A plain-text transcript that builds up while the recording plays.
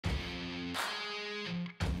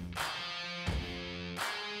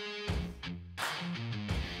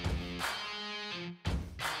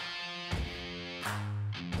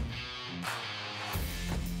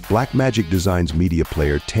Blackmagic Design's Media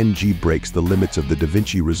Player 10G breaks the limits of the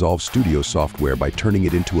DaVinci Resolve Studio software by turning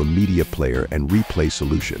it into a media player and replay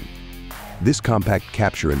solution. This compact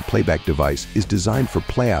capture and playback device is designed for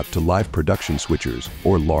playout to live production switchers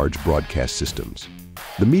or large broadcast systems.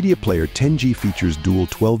 The Media Player 10G features dual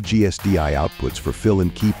 12G SDI outputs for fill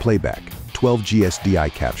and key playback, 12G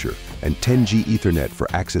SDI capture, and 10G Ethernet for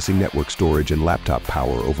accessing network storage and laptop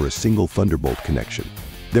power over a single Thunderbolt connection.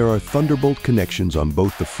 There are Thunderbolt connections on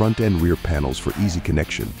both the front and rear panels for easy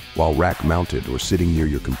connection, while rack-mounted or sitting near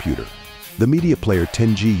your computer. The Media Player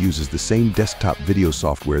 10G uses the same desktop video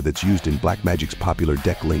software that's used in Blackmagic's popular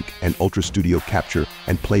Deck Link and Ultra Studio capture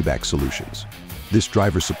and playback solutions. This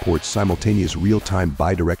driver supports simultaneous real-time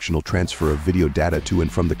bidirectional transfer of video data to and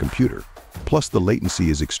from the computer. Plus, the latency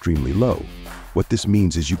is extremely low. What this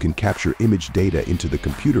means is you can capture image data into the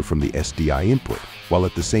computer from the SDI input, while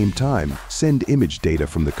at the same time send image data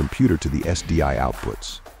from the computer to the SDI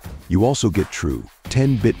outputs. You also get true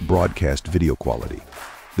 10-bit broadcast video quality.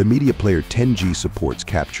 The Media Player 10G supports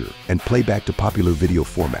capture and playback to popular video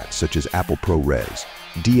formats such as Apple ProRes,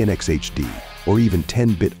 DNx HD, or even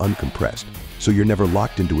 10-bit uncompressed, so you're never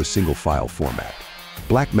locked into a single file format.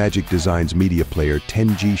 Blackmagic Design's Media Player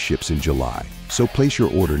 10G ships in July, so place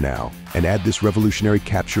your order now and add this revolutionary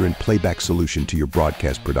capture and playback solution to your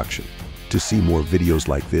broadcast production. To see more videos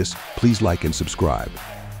like this, please like and subscribe.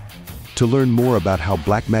 To learn more about how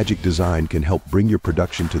Blackmagic Design can help bring your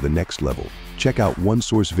production to the next level, check out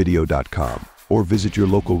onesourcevideo.com or visit your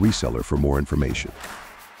local reseller for more information.